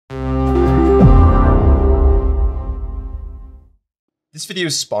This video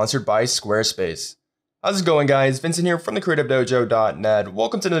is sponsored by Squarespace. How's it going, guys? Vincent here from the CreativeDojo.net.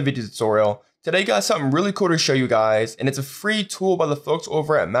 Welcome to another video tutorial. Today I got something really cool to show you guys, and it's a free tool by the folks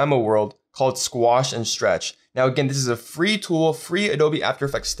over at Mamo World called Squash and Stretch. Now again, this is a free tool, free Adobe After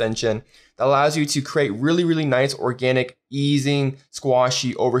Effects extension that allows you to create really nice, organic, easing,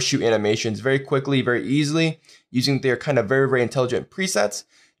 squashy, overshoot animations very quickly, very easily, using their kind of very intelligent presets.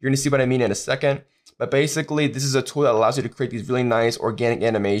 You're gonna see what I mean in a second. But basically, this is a tool that allows you to create these really nice organic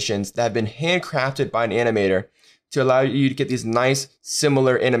animations that have been handcrafted by an animator to allow you to get these nice,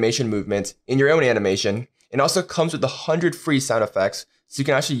 similar animation movements in your own animation. It also comes with 100 free sound effects. So you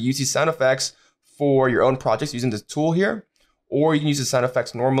can actually use these sound effects for your own projects using this tool here, or you can use the sound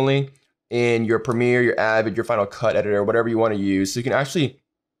effects normally in your Premiere, your Avid, your Final Cut editor, whatever you want to use. So you can actually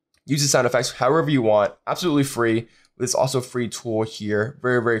use the sound effects however you want, absolutely free. This also free tool here,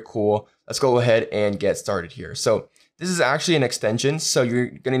 very cool. Let's go ahead and get started here. So this is actually an extension. So you're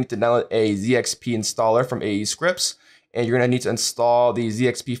gonna need to download a ZXP installer from AE Scripts, and you're gonna need to install the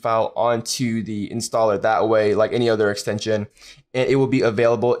ZXP file onto the installer that way, like any other extension, and it will be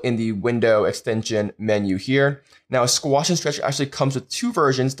available in the window extension menu here. Now, Squash and Stretch actually comes with two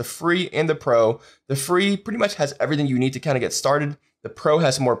versions, the free and the pro. The free pretty much has everything you need to kind of get started. The pro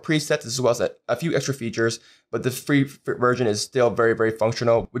has more presets as well as a few extra features, but the free version is still very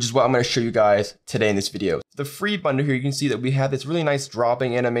functional, which is what I'm going to show you guys today in this video. The free bundle here, you can see that we have this really nice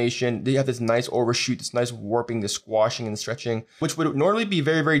dropping animation. They have this nice overshoot, this nice warping, the squashing and stretching, which would normally be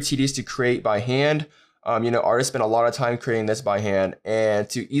very tedious to create by hand. Artists spend a lot of time creating this by hand, and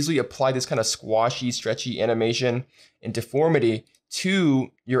to easily apply this kind of squashy, stretchy animation and deformity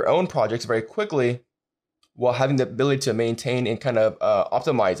to your own projects very quickly, while having the ability to maintain and kind of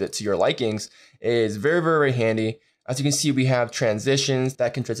optimize it to your likings is very handy. As you can see, we have transitions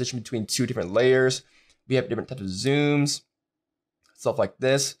that can transition between two different layers. We have different types of zooms, stuff like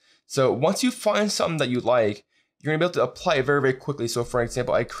this. So once you find something that you like, you're gonna be able to apply it very quickly. So for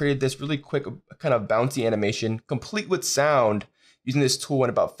example, I created this really quick kind of bouncy animation, complete with sound, using this tool in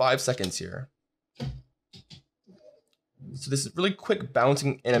about 5 seconds here. So this is really quick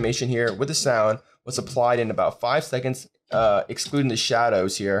bouncing animation here with the sound was applied in about 5 seconds, excluding the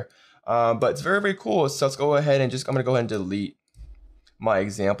shadows here. But it's very cool. So let's go ahead and I'm gonna go ahead and delete my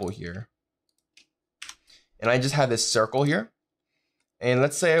example here. And I just have this circle here. And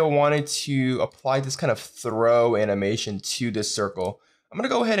let's say I wanted to apply this kind of throw animation to this circle. I'm gonna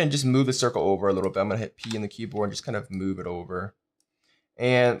go ahead and just move the circle over a little bit. I'm gonna hit P in the keyboard and just kind of move it over.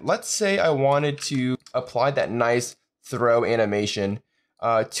 And let's say I wanted to apply that nice throw animation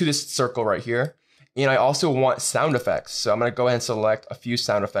to this circle right here. And I also want sound effects. So I'm gonna go ahead and select a few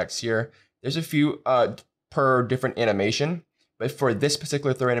sound effects here. There's a few per different animation, but for this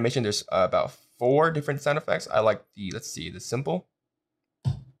particular throw animation, there's about 4 different sound effects. I like the simple.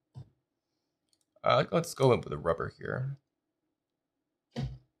 Let's go in with the rubber here.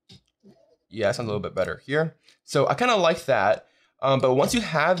 Yeah, that sounds a little bit better here. So I kind of like that. But once you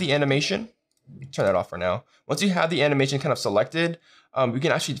have the animation, turn that off for now. Once you have the animation kind of selected, we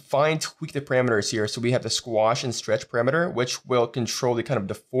can actually tweak the parameters here. So we have the squash and stretch parameter, which will control the kind of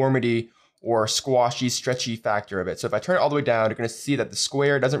deformity or squashy, stretchy factor of it. So if I turn it all the way down, you're gonna see that the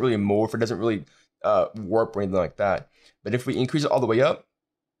square doesn't really morph, it doesn't really warp or anything like that. But if we increase it all the way up,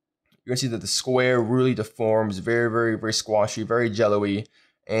 you're gonna see that the square really deforms, very squashy, very jello-y,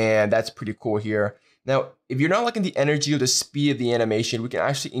 and that's pretty cool here. Now, if you're not liking the energy or the speed of the animation, we can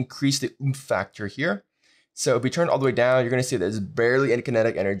actually increase the oomph factor here. So if we turn it all the way down, you're gonna see there's barely any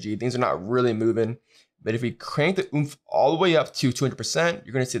kinetic energy. Things are not really moving. But if we crank the oomph all the way up to 200%,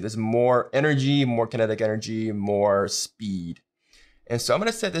 you're gonna see there's more energy, more kinetic energy, more speed. And so I'm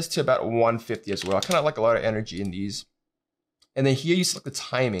gonna set this to about 150 as well. I kind of like a lot of energy in these. And then here you select the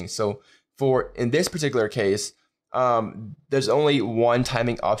timing. So in this particular case, there's only one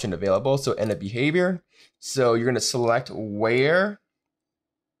timing option available. So end of behavior. So you're gonna select where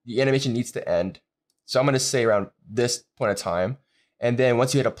the animation needs to end. So I'm gonna say around this point of time. And then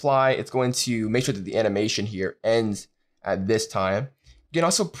once you hit apply, it's going to make sure that the animation here ends at this time. You can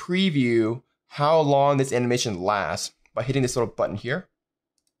also preview how long this animation lasts by hitting this little button here.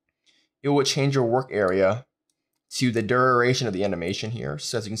 It will change your work area to the duration of the animation here.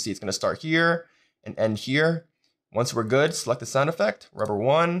 So as you can see, it's gonna start here and end here. Once we're good, select the sound effect, rubber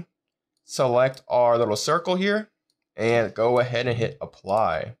 1, select our little circle here, and go ahead and hit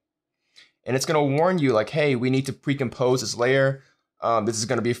apply. And it's gonna warn you like, hey, we need to pre-compose this layer. This is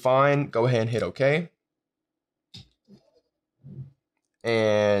gonna be fine. Go ahead and hit OK.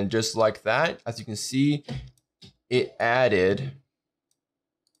 And just like that, as you can see, it added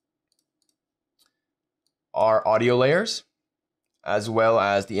our audio layers. as well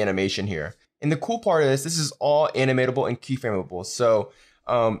as the animation here. And the cool part is this is all animatable and keyframeable. So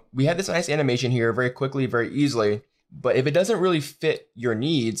we have this nice animation here very quickly, very easily. But if it doesn't really fit your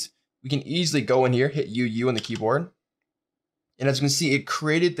needs, we can easily go in here, hit UU on the keyboard. And as you can see, it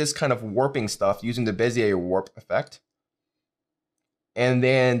created this kind of warping stuff using the Bezier warp effect. And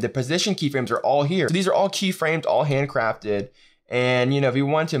then the position keyframes are all here. So these are all keyframed, all handcrafted. And if you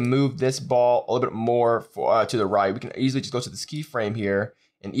want to move this ball a little bit more to the right, we can easily just go to this keyframe here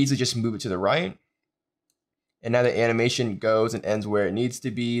and easily just move it to the right. And now the animation goes and ends where it needs to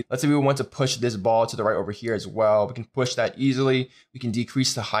be. Let's say we want to push this ball to the right over here as well. We can push that easily. We can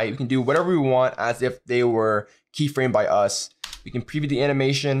decrease the height. We can do whatever we want as if they were keyframed by us. We can preview the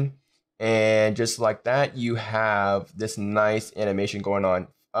animation, and just like that, you have this nice animation going on,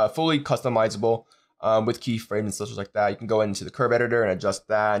 fully customizable with keyframes and such like that. You can go into the curve editor and adjust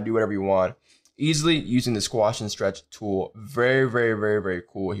that and do whatever you want easily using the squash and stretch tool. Very, very, very, very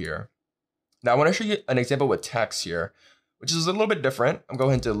cool here. Now I want to show you an example with text here, which is a little bit different. I'm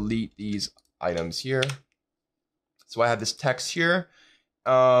going to delete these items here. So I have this text here.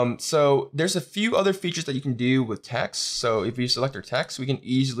 So there's a few other features that you can do with text. So if you select your text, we can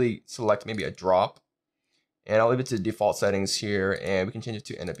easily select maybe a drop, and I'll leave it to default settings here, and we can change it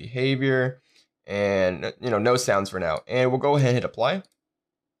to end of behavior, and no sounds for now. And we'll go ahead and hit apply.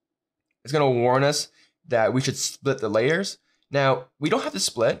 It's going to warn us that we should split the layers. Now we don't have to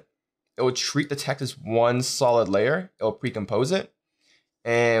split. It will treat the text as one solid layer. It will precompose it.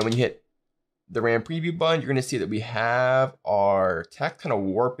 And when you hit the RAM preview button, you're going to see that we have our text kind of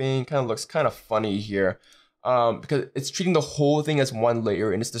warping, kind of looks kind of funny here because it's treating the whole thing as one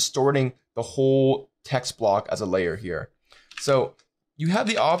layer and it's distorting the whole text block as a layer here. So you have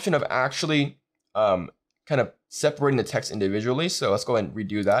the option of actually kind of separating the text individually. So let's go ahead and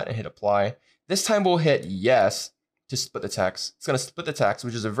redo that and hit apply. This time we'll hit yes to split the text. It's going to split the text,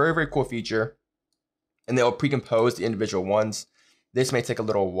 which is a very, very cool feature. And they'll precompose the individual ones. This may take a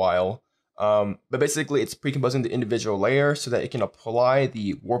little while. But basically it's precomposing the individual layer so that it can apply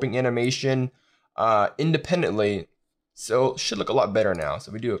the warping animation independently. So it should look a lot better now. So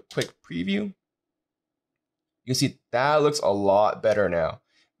if we do a quick preview, you can see that looks a lot better now.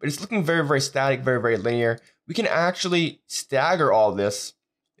 But it's looking very, very static, very, very linear. We can actually stagger all this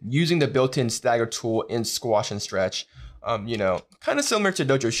using the built-in stagger tool in squash and stretch. Kind of similar to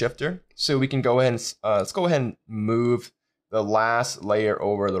Dojo Shifter. So we can go ahead and let's go ahead and move the last layer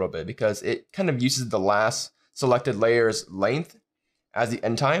over a little bit because it kind of uses the last selected layer's length as the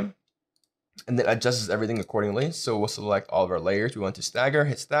end time and then adjusts everything accordingly. So we'll select all of our layers we want to stagger,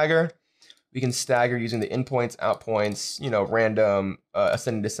 hit stagger. We can stagger using the in points, out points, random,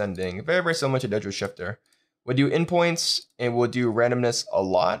 ascending, descending. Very, very similar to Dojo Shifter. We'll do in points and we'll do randomness a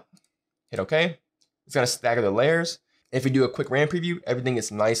lot. Hit OK. It's going to stagger the layers. If we do a quick RAM preview, everything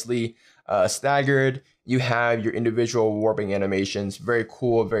is nicely staggered. You have your individual warping animations. Very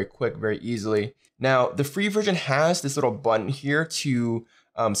cool, very quick, very easily. Now, the free version has this little button here to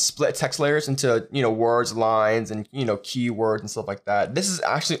split text layers into, words, lines, and, keywords and stuff like that. This is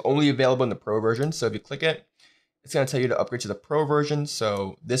actually only available in the Pro version. So if you click it, it's going to tell you to upgrade to the Pro version.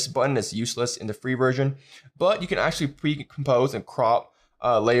 So this button is useless in the free version, but you can actually pre-compose and crop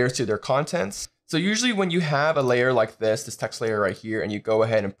layers to their contents. So usually when you have a layer like this text layer right here, and you go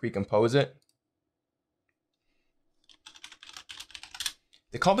ahead and pre-compose it,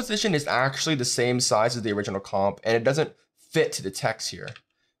 the composition is actually the same size as the original comp, and it doesn't fit to the text here.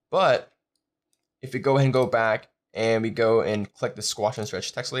 But if we go ahead and go back and we go and click the squash and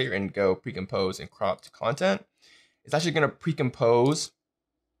stretch text layer and go pre-compose and crop to content, it's actually going to pre-compose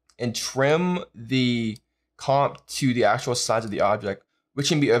and trim the comp to the actual size of the object, which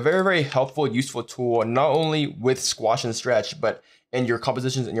can be a very, very helpful, useful tool, not only with squash and stretch, but in your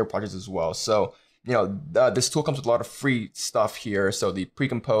compositions and your projects as well. So, this tool comes with a lot of free stuff here. So the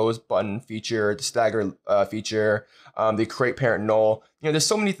pre-compose button feature, the stagger feature, the create parent null. There's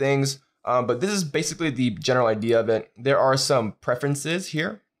so many things, but this is basically the general idea of it. There are some preferences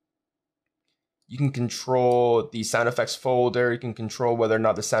here. You can control the sound effects folder. You can control whether or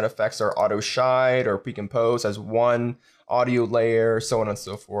not the sound effects are auto-shied or pre-composed as one audio layer, so on and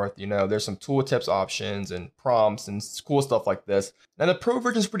so forth. There's some tooltips options and prompts and cool stuff like this. Now the Pro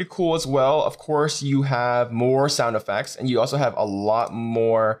version is pretty cool as well. Of course, you have more sound effects and you also have a lot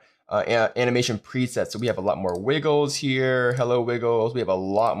more animation presets. So we have a lot more wiggles here, hello wiggles. We have a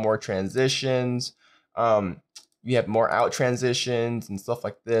lot more transitions. You have more out transitions and stuff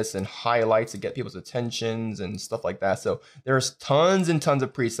like this and highlights to get people's attentions and stuff like that. So there's tons and tons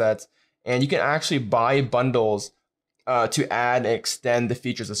of presets, and you can actually buy bundles to add and extend the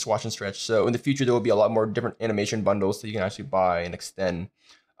features of squash and stretch. So in the future, there will be a lot more different animation bundles that you can actually buy and extend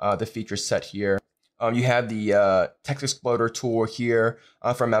the feature set here. You have the text exploder tool here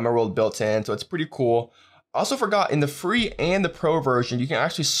from World built in, so it's pretty cool. Also forgot, in the free and the pro version, you can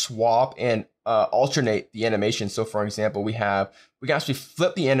actually swap and alternate the animation. So for example, we can actually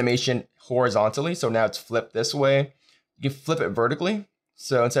flip the animation horizontally. So now it's flipped this way. You can flip it vertically.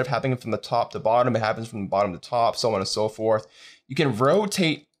 So instead of happening from the top to bottom, it happens from the bottom to top, so on and so forth. You can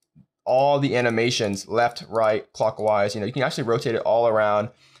rotate all the animations left, right, clockwise. You can actually rotate it all around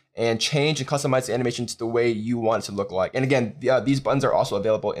and change and customize the animation to the way you want it to look like. And again, these buttons are also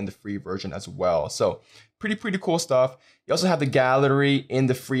available in the free version as well. So pretty cool stuff. You also have the gallery in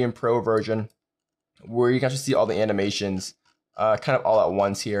the free and pro version where you can actually see all the animations kind of all at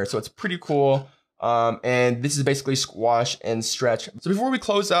once here. So it's pretty cool. And this is basically squash and stretch. So before we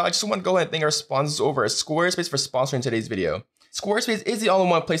close out, I just want to go ahead and thank our sponsors over at Squarespace for sponsoring today's video. Squarespace is the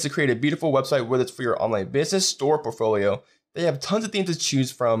all-in-one place to create a beautiful website, whether it's for your online business, store, portfolio. They have tons of themes to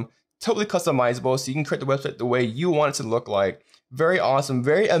choose from, totally customizable, so you can create the website the way you want it to look like. Very awesome,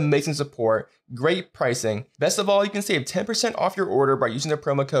 very amazing support, great pricing. Best of all, you can save 10% off your order by using the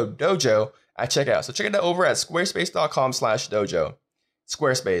promo code DOJO at checkout. So check it out over at squarespace.com/dojo.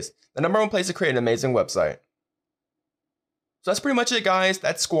 Squarespace, the #1 place to create an amazing website. So that's pretty much it, guys.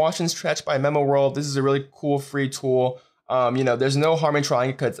 That's Squash and Stretch by World. This is a really cool free tool. There's no harm in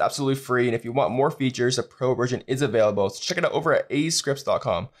trying it because it's absolutely free. And if you want more features, the pro version is available. So check it out over at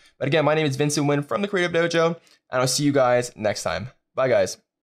ascripts.com. But again, my name is Vincent Wynn from the Creative Dojo, and I'll see you guys next time. Bye, guys.